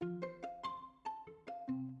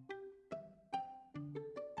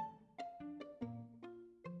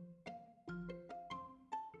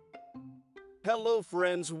Hello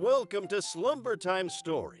friends, welcome to Slumber Time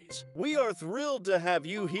Stories. We are thrilled to have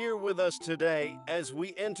you here with us today as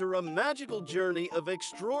we enter a magical journey of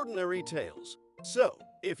extraordinary tales. So,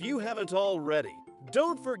 if you haven't already,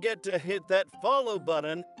 don't forget to hit that follow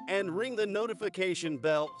button and ring the notification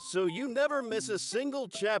bell so you never miss a single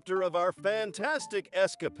chapter of our fantastic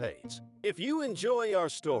escapades. If you enjoy our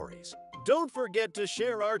stories, don't forget to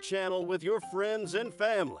share our channel with your friends and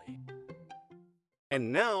family.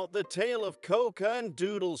 And now, the tale of Coco and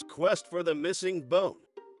Doodle's quest for the missing bone.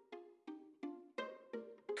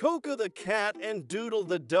 Coco the cat and Doodle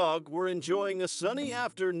the dog were enjoying a sunny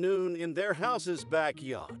afternoon in their house's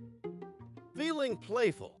backyard. Feeling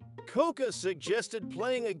playful, Coco suggested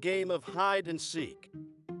playing a game of hide and seek.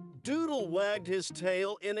 Doodle wagged his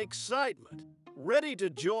tail in excitement, ready to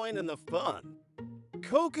join in the fun.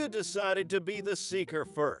 Coco decided to be the seeker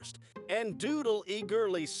first, and Doodle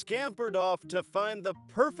eagerly scampered off to find the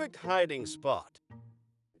perfect hiding spot.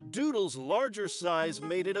 Doodle's larger size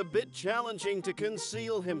made it a bit challenging to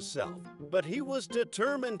conceal himself, but he was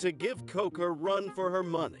determined to give Coco a run for her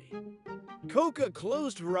money. Coco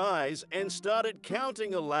closed her eyes and started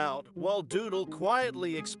counting aloud while Doodle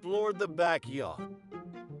quietly explored the backyard.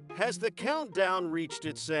 As the countdown reached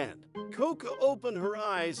its end, Coco opened her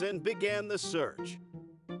eyes and began the search.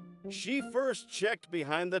 She first checked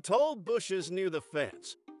behind the tall bushes near the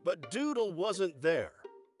fence, but Doodle wasn't there.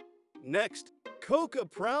 Next, Coco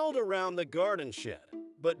prowled around the garden shed,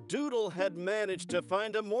 but Doodle had managed to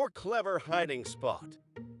find a more clever hiding spot.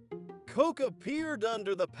 Coco peered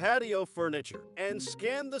under the patio furniture and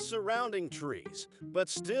scanned the surrounding trees, but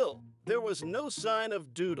still, there was no sign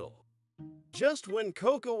of Doodle. Just when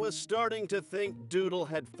Coco was starting to think Doodle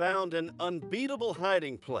had found an unbeatable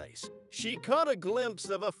hiding place, she caught a glimpse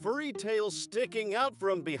of a furry tail sticking out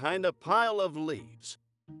from behind a pile of leaves.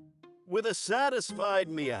 With a satisfied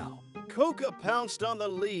meow, Coco pounced on the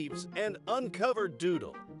leaves and uncovered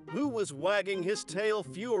Doodle, who was wagging his tail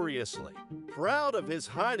furiously, proud of his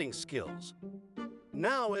hiding skills.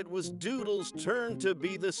 Now it was Doodle's turn to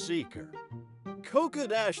be the seeker. Coco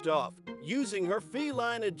dashed off, using her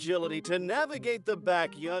feline agility to navigate the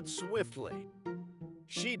backyard swiftly.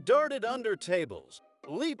 She darted under tables,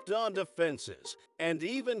 leaped onto fences, and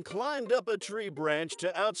even climbed up a tree branch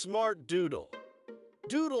to outsmart Doodle.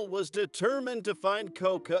 Doodle was determined to find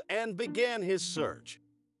Coco and began his search.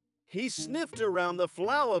 He sniffed around the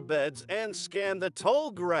flower beds and scanned the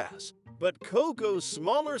tall grass, but Coco's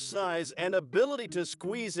smaller size and ability to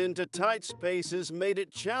squeeze into tight spaces made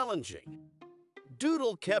it challenging.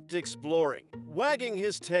 Doodle kept exploring, wagging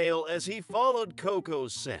his tail as he followed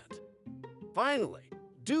Coco's scent. Finally,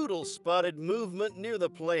 Doodle spotted movement near the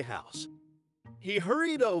playhouse. He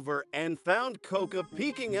hurried over and found Coco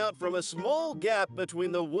peeking out from a small gap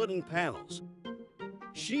between the wooden panels.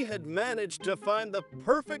 She had managed to find the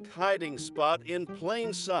perfect hiding spot in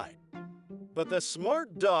plain sight, but the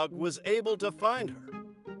smart dog was able to find her.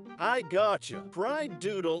 "I gotcha!" cried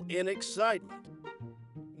Doodle in excitement.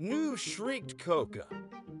 "No!" shrieked Coco.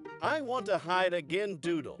 "I want to hide again,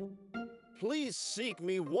 Doodle. Please seek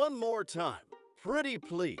me one more time. Pretty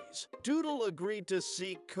please." Doodle agreed to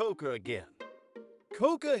seek Coco again.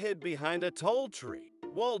 Coco hid behind a tall tree,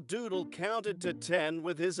 while Doodle counted to 10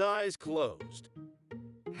 with his eyes closed.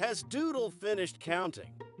 As Doodle finished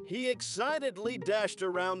counting, he excitedly dashed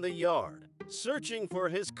around the yard, searching for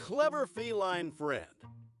his clever feline friend.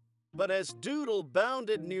 But as Doodle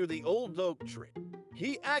bounded near the old oak tree,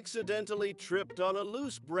 he accidentally tripped on a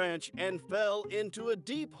loose branch and fell into a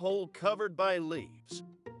deep hole covered by leaves.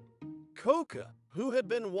 Coco, who had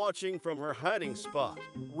been watching from her hiding spot,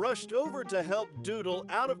 rushed over to help Doodle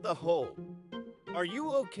out of the hole. "Are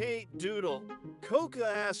you okay, Doodle?" Coco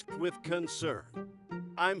asked with concern.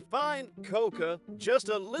 "I'm fine, Coco, just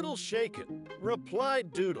a little shaken,"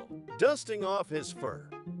 replied Doodle, dusting off his fur.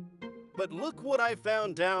 "But look what I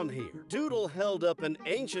found down here." Doodle held up an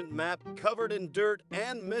ancient map covered in dirt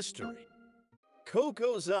and mystery.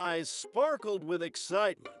 Coco's eyes sparkled with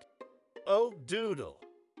excitement. "Oh, Doodle,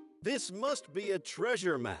 this must be a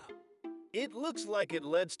treasure map. It looks like it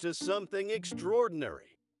leads to something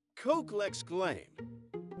extraordinary," Coco exclaimed.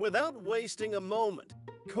 Without wasting a moment,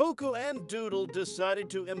 Coco and Doodle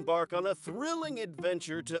decided to embark on a thrilling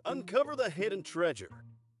adventure to uncover the hidden treasure.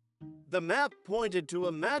 The map pointed to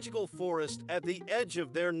a magical forest at the edge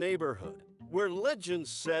of their neighborhood, where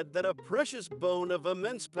legends said that a precious bone of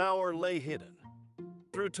immense power lay hidden.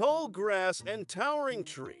 Through tall grass and towering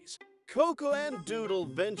trees, Coco and Doodle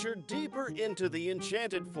ventured deeper into the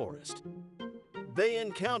enchanted forest. They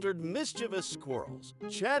encountered mischievous squirrels,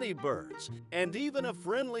 chatty birds, and even a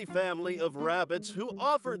friendly family of rabbits who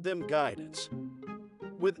offered them guidance.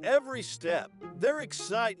 With every step, their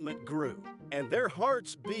excitement grew, and their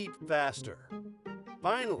hearts beat faster.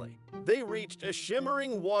 Finally, they reached a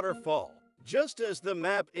shimmering waterfall, just as the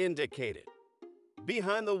map indicated.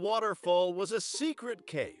 Behind the waterfall was a secret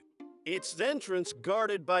cave, its entrance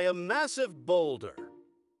guarded by a massive boulder.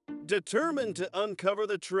 Determined to uncover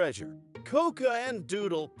the treasure, Coco and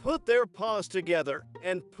Doodle put their paws together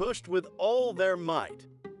and pushed with all their might.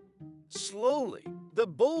 Slowly, the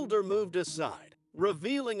boulder moved aside,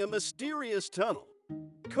 revealing a mysterious tunnel.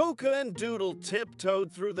 Coco and Doodle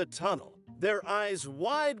tiptoed through the tunnel, their eyes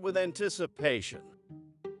wide with anticipation.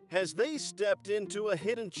 As they stepped into a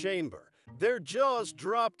hidden chamber, their jaws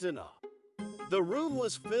dropped in awe. The room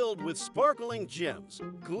was filled with sparkling gems,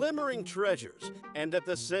 glimmering treasures, and at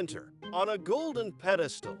the center, on a golden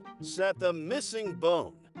pedestal, sat the missing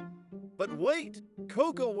bone. But wait,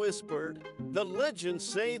 Coco whispered, the legends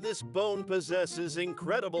say this bone possesses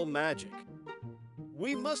incredible magic.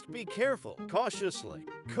 We must be careful. Cautiously,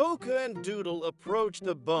 Coco and Doodle approached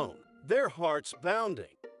the bone, their hearts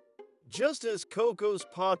bounding. Just as Coco's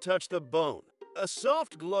paw touched the bone, a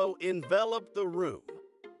soft glow enveloped the room.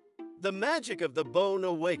 The magic of the bone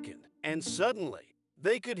awakened, and suddenly,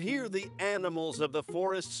 they could hear the animals of the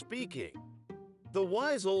forest speaking. The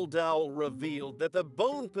wise old owl revealed that the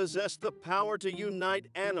bone possessed the power to unite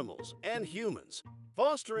animals and humans,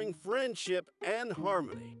 fostering friendship and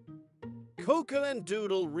harmony. Coco and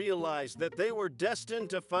Doodle realized that they were destined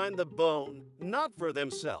to find the bone, not for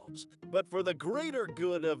themselves, but for the greater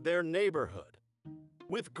good of their neighborhood.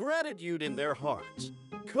 With gratitude in their hearts,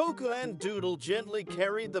 Coco and Doodle gently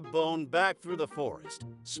carried the bone back through the forest,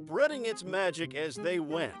 spreading its magic as they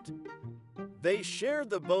went. They shared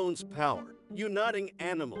the bone's power, uniting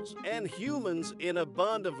animals and humans in a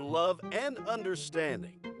bond of love and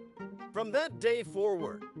understanding. From that day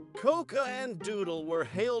forward, Coco and Doodle were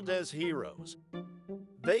hailed as heroes.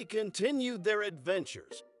 They continued their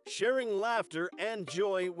adventures, sharing laughter and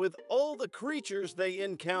joy with all the creatures they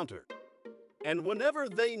encountered. And whenever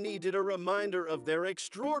they needed a reminder of their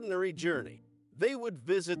extraordinary journey, they would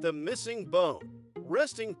visit the missing bone,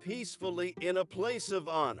 resting peacefully in a place of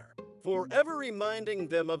honor, forever reminding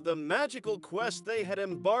them of the magical quest they had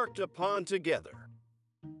embarked upon together.